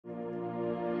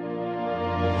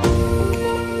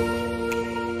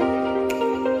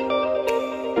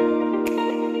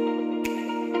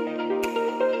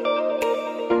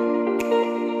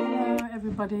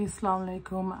everybody, assalamu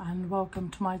alaikum and welcome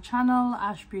to my channel,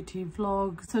 Ash Beauty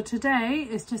Vlog. So today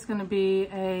is just going to be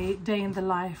a day in the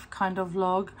life kind of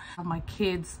vlog. I have my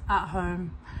kids at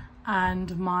home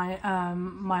and my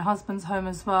husband's home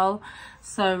as well.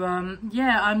 So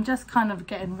yeah, I'm just kind of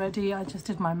getting ready. I just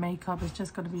did my makeup. It's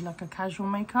just going to be like a casual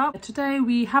makeup. Today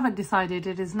we haven't decided.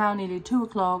 It is now nearly 2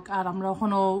 o'clock and I'm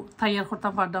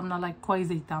like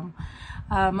quasi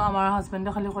আমার husband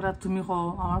খালি কথা তুমি কও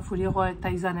আমার ফুরিয়ে কয়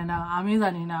তাই জানে না আমি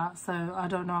জানি না, so I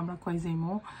don't know আমরা কই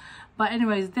যাইমু. But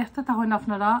anyways, দেখতে থাকুন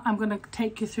আপনারা. I'm going to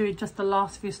take you through just the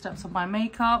last few steps of my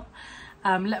makeup.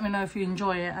 Let me know if you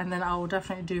enjoy it and then I will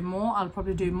definitely do more. I'll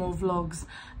probably do more vlogs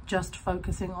just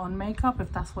focusing on makeup if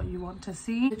that's what you want to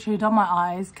see. Literally done my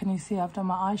eyes. Can you see I've done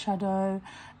my eyeshadow,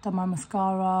 done my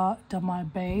mascara, done my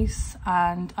base,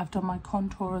 and I've done my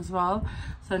contour as well.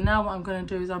 So now what I'm going to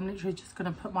do is I'm literally just going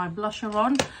to put my blusher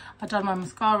on. I've done my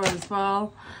mascara as well.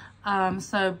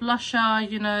 So blusher,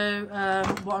 you know,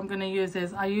 what I'm going to use is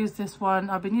I use this one.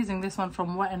 I've been using this one from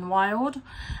Wet n Wild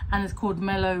and it's called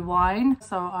Mellow Wine.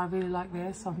 So I really like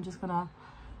this, so I'm just going to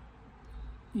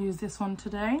use this one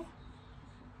today.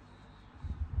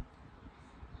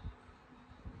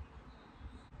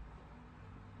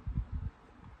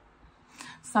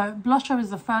 So blusher is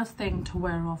the first thing to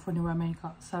wear off when you wear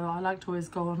makeup. So I like to always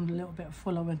go on a little bit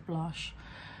fuller with blush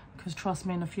because trust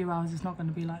me, in a few hours it's not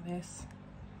going to be like this.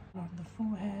 On the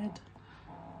forehead.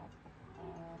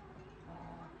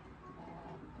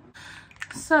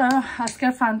 So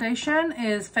Asker foundation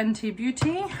is Fenty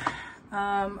Beauty.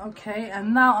 Okay, and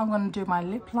now I'm going to do my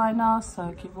lip liner, so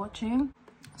keep watching.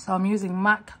 So I'm using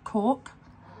MAC Cork.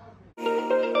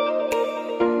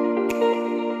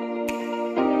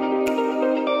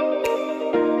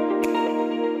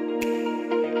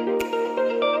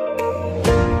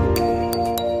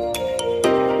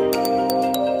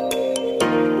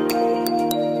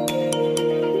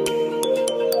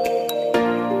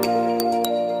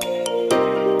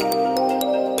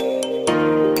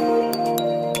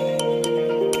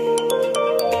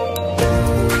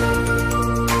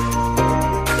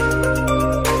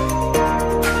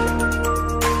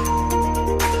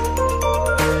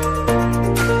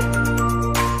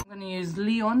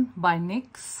 By NYX.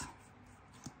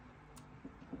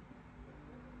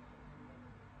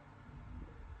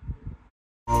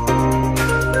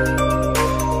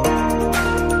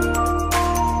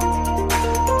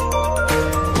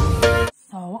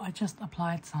 So I just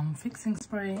applied some fixing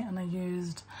spray and I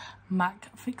used MAC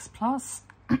Fix Plus.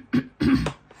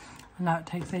 Now it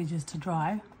takes ages to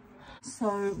dry. So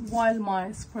while my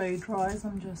spray dries,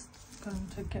 I'm just going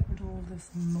to get rid of all this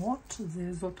knot.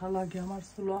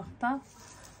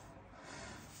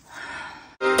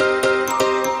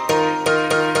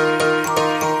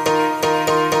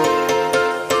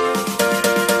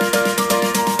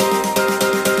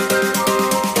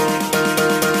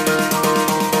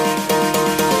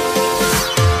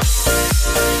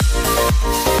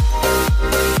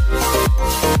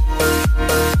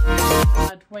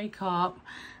 Wake up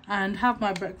and have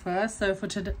my breakfast. So for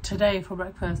today for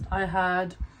breakfast I had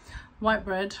white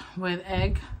bread with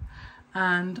egg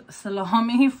and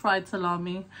salami, fried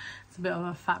salami. It's a bit of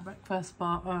a fat breakfast,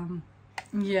 but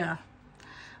yeah,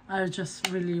 I just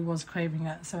really was craving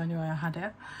it, so anyway I had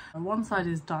it. One side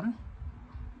is done.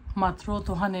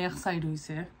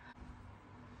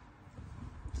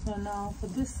 So now for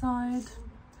this side,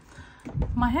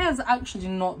 my hair is actually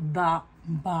not that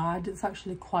bad, it's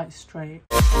actually quite straight.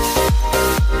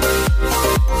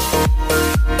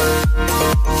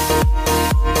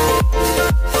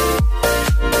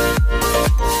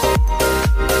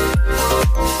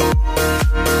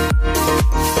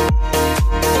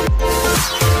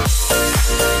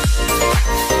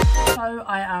 So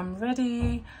I am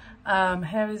ready.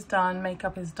 Hair is done,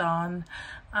 makeup is done,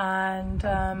 and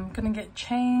I'm gonna get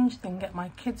changed, then get my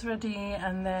kids ready,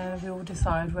 and then we will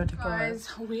decide where to go. Guys,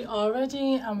 we are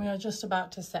ready and we are just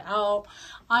about to set out.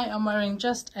 I am wearing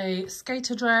just a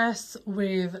skater dress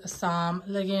with some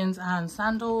leggings and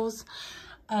sandals.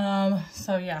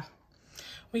 So yeah,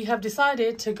 we have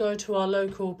decided to go to our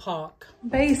local park.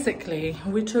 Basically,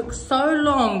 we took so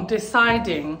long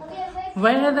deciding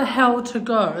where the hell to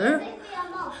go.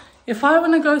 If I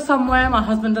want to go somewhere, my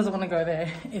husband doesn't want to go there.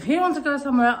 If he wants to go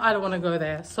somewhere, I don't want to go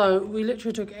there. So we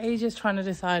literally took ages trying to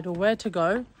decide where to go.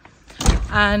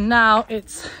 And now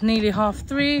it's nearly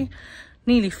 3:30,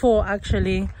 nearly 4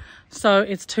 actually. So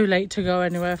it's too late to go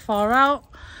anywhere far out.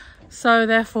 So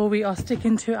therefore we are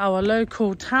sticking to our local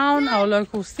town, our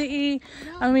local city,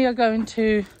 and we are going to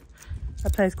a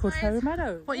place called Ferry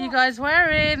Meadows. What are you guys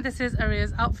wearing? This is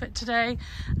Aria's outfit today,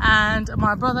 and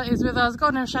my brother is with us. Go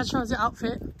on, Irshad, show us your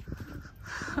outfit.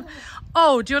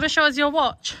 Oh, do you want to show us your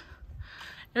watch?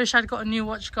 Irshad got a new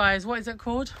watch, guys. What is it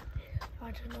called?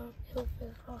 I don't know.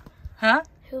 Hilfiger. Huh?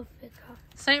 Hilfiger.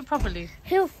 Say it properly.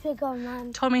 Hilfiger,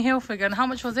 man. Tommy Hilfiger. And how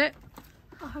much was it?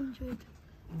 100.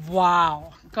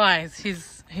 Wow. Guys,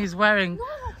 he's wearing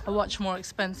a watch more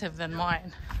expensive than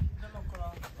mine.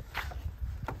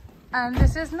 And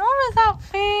this is Nora's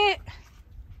outfit.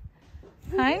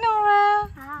 Hi, Nora.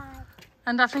 Hi.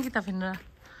 And I think it's Nora.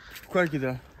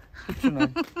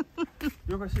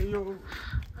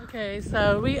 Okay,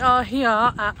 so we are here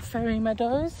at Ferry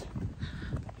Meadows.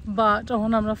 But I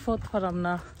want to foot for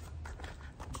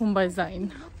Kumbay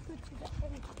Zain.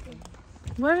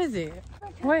 Where is it?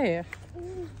 Where?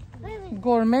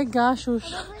 Gourmet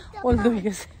gashush all the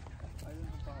biggest.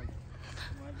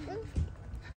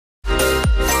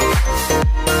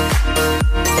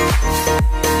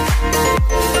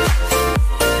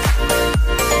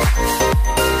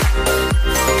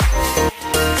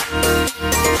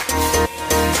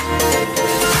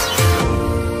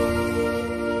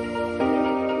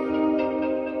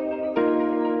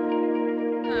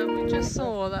 We just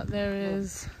saw that there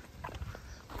is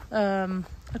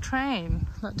a train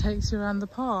that takes you around the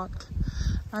park,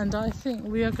 and I think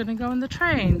we are going to go on the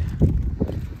train.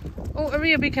 Oh,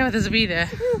 Aria, be careful, there's a bee there.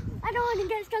 I don't want to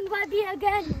get stung by a bee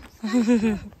again.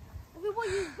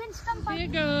 You've been stung by. Here,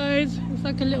 guys, it's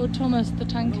like a little Thomas the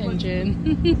Tank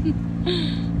Engine.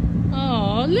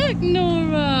 Oh, look,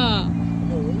 Nora.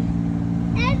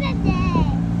 Every day.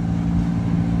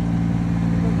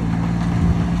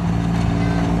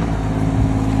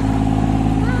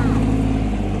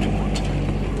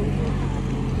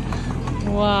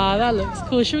 Wow, that looks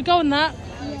cool. Should we go on that?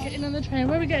 Getting on the train.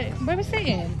 Where are we going? Where are we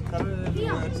sitting? Do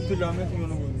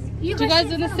you guys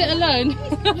want to sit alone?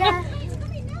 Yeah.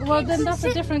 Well, then that's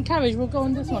a different carriage. We'll go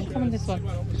on this one. Come on this one.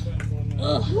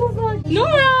 Ugh.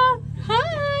 Nora!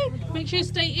 Hi! Make sure you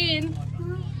stay in.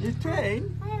 You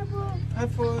train? I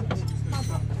thought...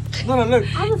 No, look.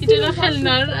 You didn't have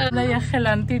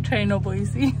to train,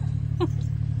 boysy.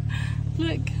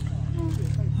 Look.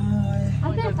 Oh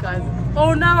my God, guys.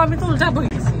 Oh no, I'm all double, you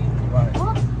see.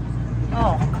 What?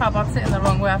 Oh crap, I'm sitting the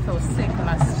wrong way. I feel sick when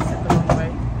I sit the wrong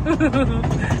way.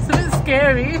 It's a bit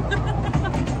scary.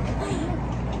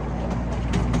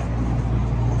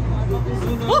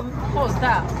 Oh, what was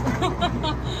that?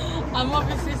 I'm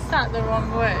obviously sat the wrong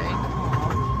way.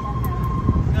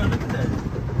 No, look at that.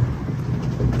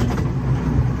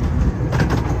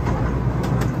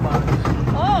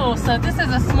 Oh, so this is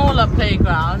a smaller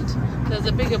playground. There's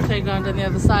a bigger playground on the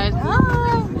other side.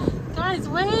 Hi! Guys,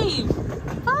 wave!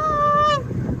 Bye!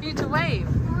 You need to wave.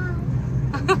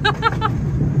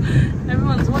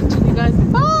 Everyone's watching you guys.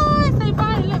 Bye! Say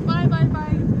bye! Look, bye, bye,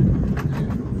 bye.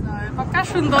 So, baka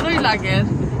sundoroy লাগে.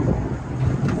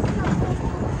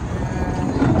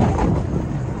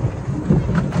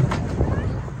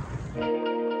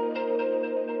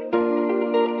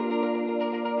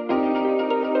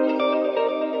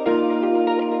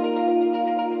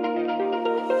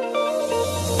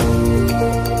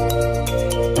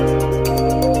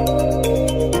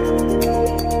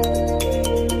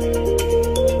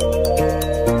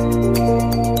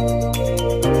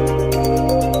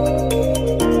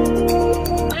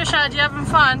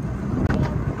 Fun.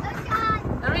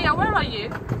 Maria, where are you?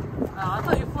 Oh, I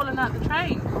thought you were falling out the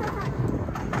train.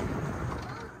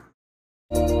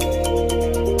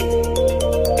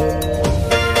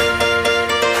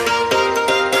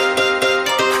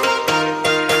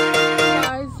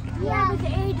 Guys. Yeah, with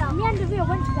Ada. Me and Ria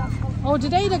went to that one. Oh,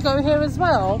 did Ada go here as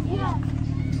well? Yeah.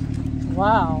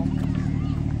 Wow.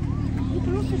 You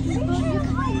can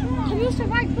also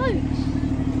ride boats.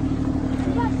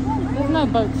 There's no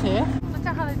boats here. Look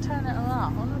at how they turn it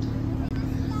around.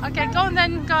 Okay, go on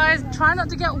then, guys. Try not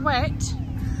to get wet.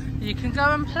 You can go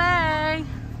and play.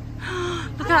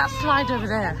 Look at that slide over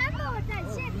there.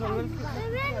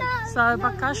 So,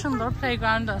 baka sundor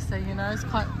playground, I say, you know, it's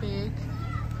quite big.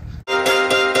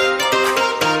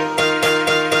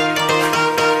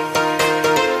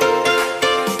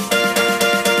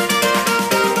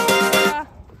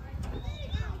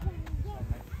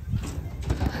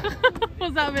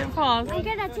 Was that a bit fast? I'm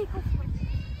gonna take off.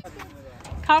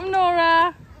 Come,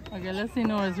 Nora. Okay, let's see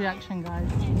Nora's reaction,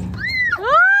 guys.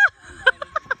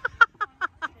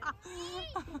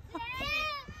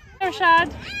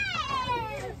 Irshad.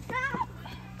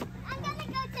 I'm gonna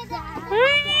go to the...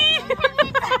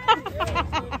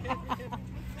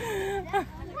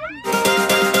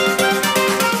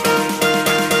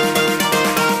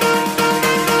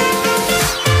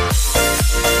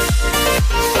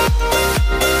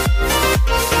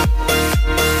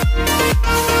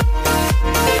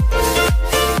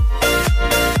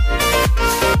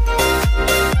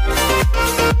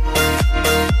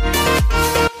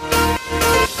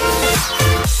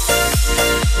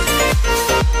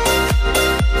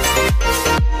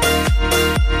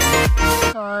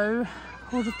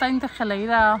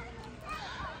 খেলাইরা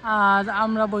আর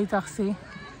আমরা বই থাকছি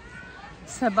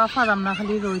সেবা পারাম না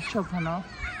খালি রোদ চোখানো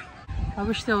I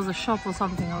wish there was a shop or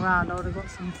something around. I would have got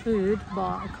some food,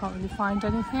 but I can't really find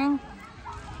anything.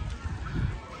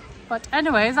 But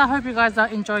anyways, I hope you guys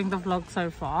are enjoying the vlog so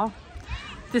far.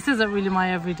 This isn't really my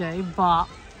everyday, but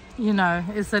you know,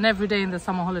 it's an everyday in the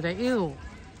summer holiday. Ew.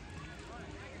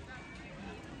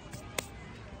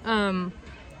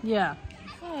 Yeah.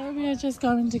 So we are just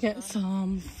going to get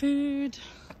some food.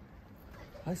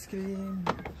 Ice cream.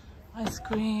 Ice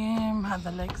cream at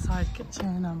the lakeside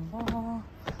kitchen and bar.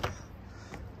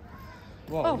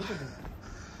 Wow, Oh. look at this.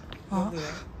 Oh.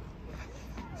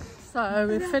 So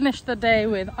we finished the day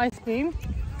with ice cream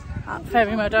at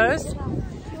Ferry Meadows.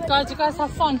 Guys, you guys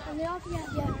have fun?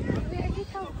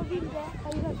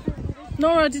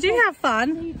 Nora, did you have fun?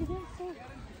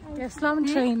 Islam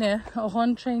train on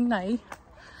train nai.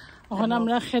 On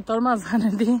amra khetor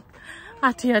mazkhane di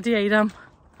ati airam.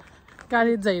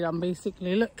 Gari jairam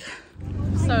basically. Look.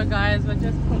 So guys, we're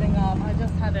just pulling up. I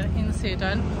just had an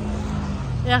incident.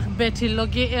 এক বেটির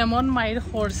লগে এমন মাইর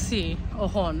খরছি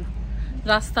ওহন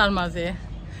রাস্তার মাঝে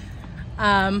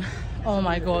oh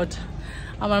my god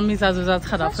আমার মিজাজ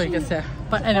খারাপ হয়ে গেছে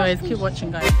but anyways keep watching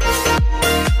guys.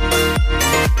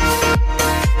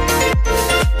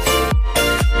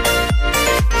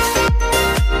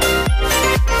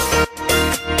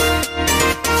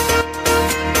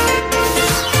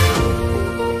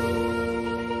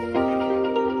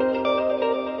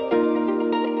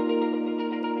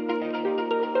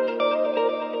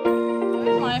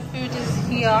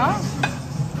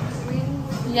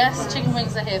 Yes, chicken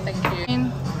wings are here, thank you.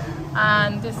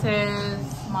 And this is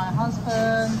my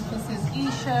husband, this is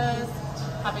Isha's,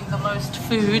 having the most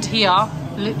food here,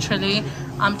 literally.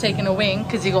 I'm taking a wing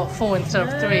because you got 4 instead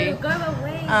of 3. Go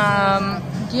away.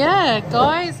 Yeah,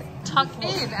 guys, tuck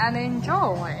in and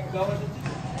enjoy.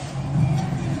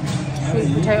 Sweet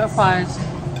potato fries.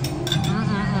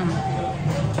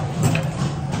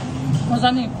 What's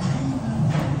that mean?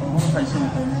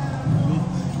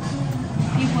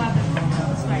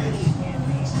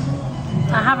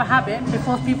 I have a habit,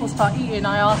 before people start eating,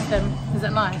 I ask them, is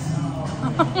it nice?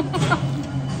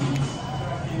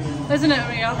 Isn't it,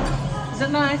 Ria? Is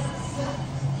it nice?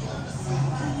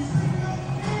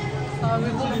 So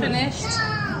we've all finished.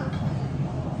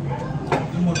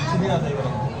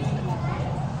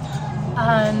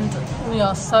 And we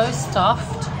are so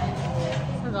stuffed.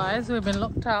 So guys, we've been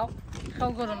locked out. How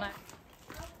good on that?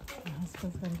 My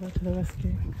husband's going to go to the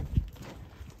rescue.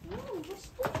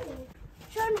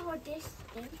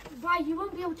 Why you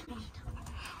won't be able to eat.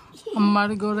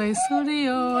 Amargore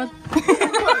Suriot.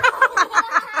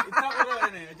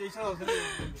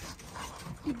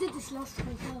 You did this last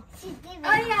time.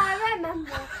 Oh yeah, I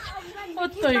remember.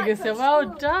 What do you say? Well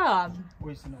done.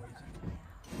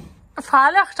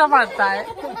 Fale ekta marta hai.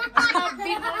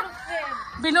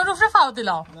 Binor ufre fao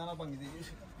dilao.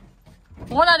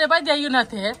 Ona re bhai deyu na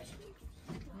the.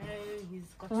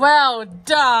 Well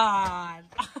done.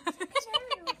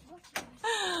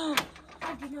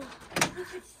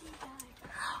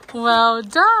 Well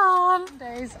done.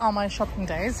 Days are my shopping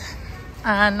days,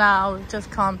 and now we've just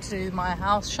come to my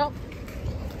household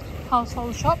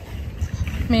shop.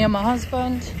 Me and my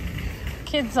husband.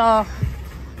 Kids are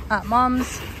at mum's.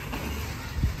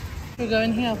 We're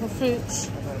going here for fruits.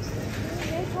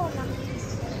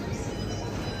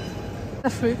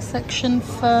 The fruit section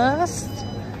first.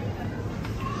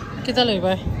 Kita loy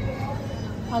boy.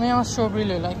 Ami amar strawberry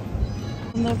loy like.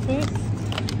 The fruits.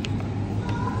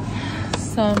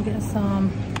 Get some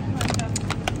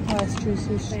ice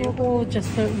juices. All just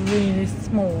look really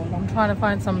small. I'm trying to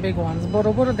find some big ones.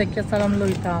 Boro boro dekhe saram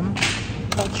loitam.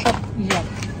 But shop yeah.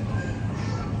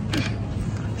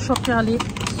 Shop yali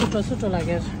suto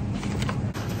lager.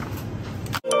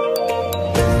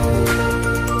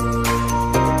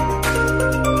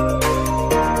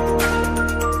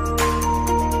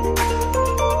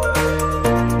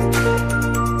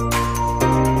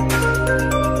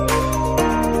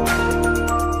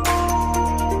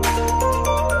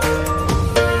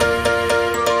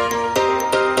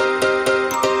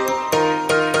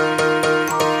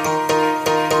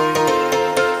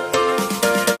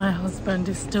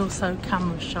 Is still so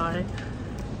camera shy.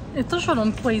 It's also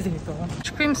on crazy though.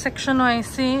 Ice cream section I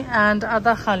see and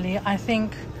other khali. I think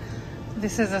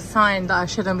this is a sign that I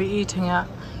shouldn't be eating at.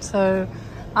 So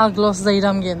I'll gloss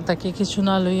zaidam gen taki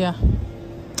kichuna luya.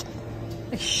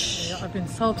 I've been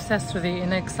so obsessed with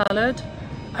eating egg salad.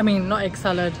 I mean not egg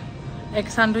salad, egg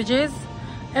sandwiches.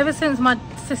 Ever since my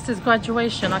sister's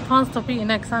graduation, I can't stop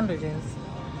eating egg sandwiches.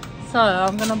 So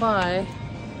I'm gonna buy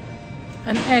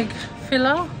an egg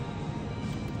filler.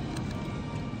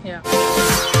 Yeah.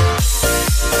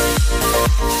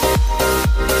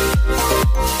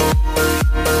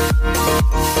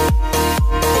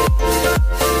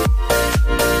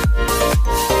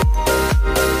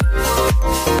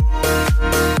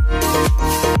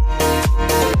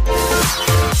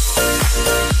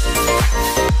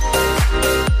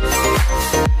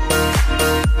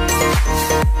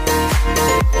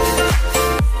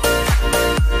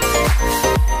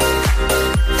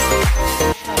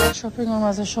 Shopping এর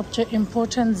মাঝে সবচেয়ে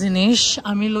important জিনিস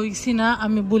আমি লইছি না,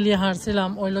 আমি বলিয়ে হারছিলাম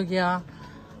ওই লগিয়া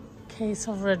case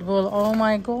of red bull. O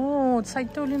my god,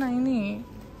 সাইডটা ওলি নাইনি,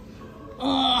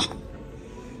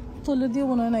 তুলে দিয়ে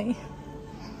মনে নাই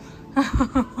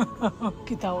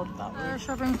কিতা করতাম।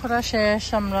 শপিং করা শেষ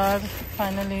আমরা,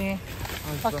 ফাইনালি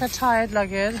পাক্কা টায়ার্ড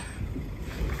লাগে।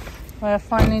 We're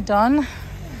finally done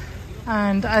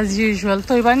and as usual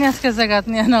তো ইবানি আজকে জায়গাত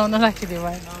নিয়ে না ওনা রাখি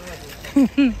দিবাই।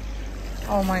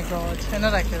 Oh my god, I'm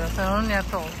not like that. I don't need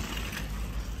at all.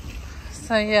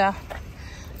 So yeah,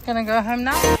 gonna go home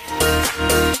now.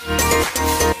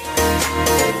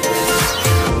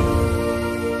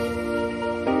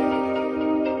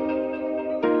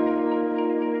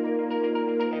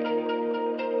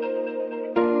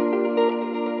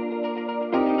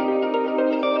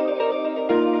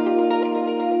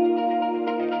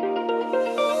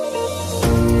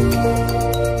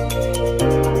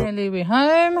 Finally we're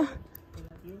home.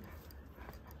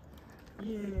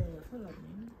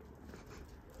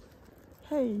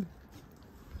 Hey.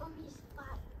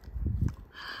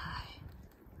 Hi.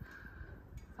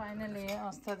 Finally,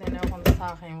 after dinner, I'm going to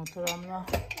take him to Ramla.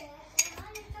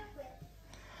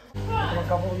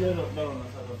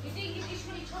 You think you just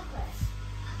want chocolate?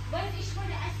 Where do you want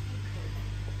the ice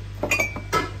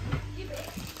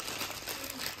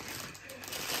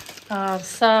cream?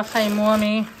 Sa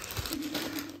mommy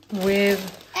with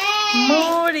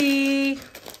Mori.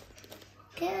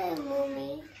 Good,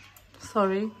 mommy.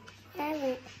 Sorry.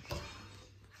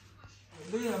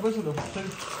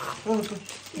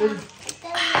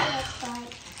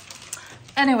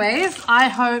 Anyways, I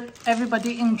hope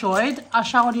everybody enjoyed.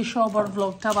 Asha kori shobar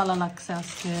vlog ta bala lagse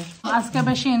aske. Aske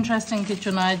beshi interesting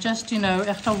kichu noy, just you know,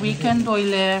 ekta weekend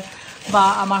hoile ba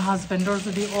amar husband or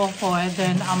jodi off hoy,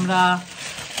 then amra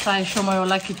pray shomoy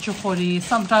ola kichu kori.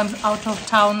 Sometimes out of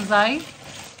town jai.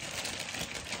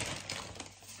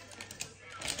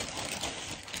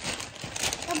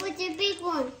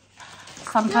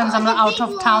 Sometimes I'm out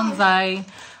of town jai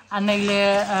and naile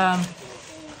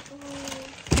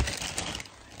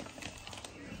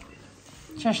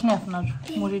cheshne apnar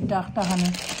murid dakta hani.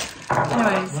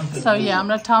 Anyways, so yeah,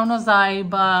 I'm town jai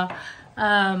ba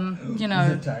you know,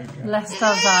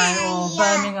 Leicester jai or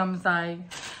Birmingham jai.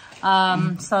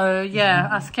 So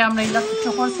yeah, aske amra ila kichu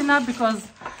korchi na because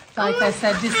like I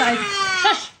said,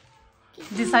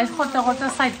 decide korte korte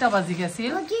side ta baji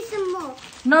gesil.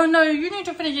 No, you need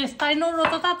to finish this. I know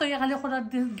Rototato,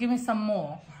 give me some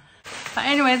more. But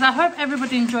anyways, I hope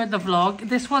everybody enjoyed the vlog.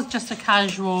 This was just a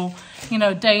casual, you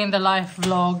know, day in the life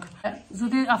vlog.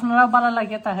 Jodi apnara bala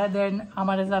lage tahe then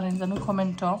amare janen janu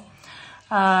comment.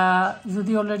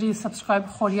 Jodi already subscribe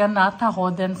khoriya na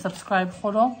thaho then subscribe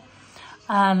khoro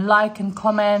and like and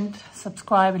comment,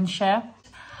 subscribe and share.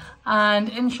 And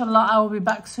inshallah I will be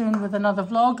back soon with another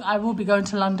vlog. I will be going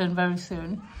to London very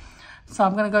soon. So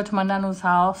I'm going to go to my nanu's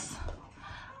house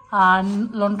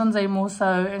and London zaimu, so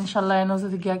inshallah I know that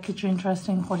the kichu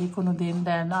interesting khori kuno din,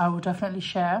 then I will definitely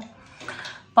share.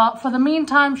 But for the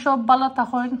meantime, shob bala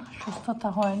tahon, shusta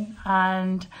tahon,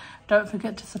 and don't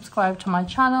forget to subscribe to my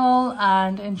channel,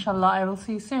 and inshallah I will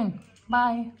see you soon.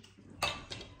 Bye.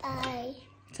 Bye.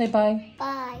 Say bye.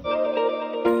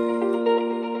 Bye.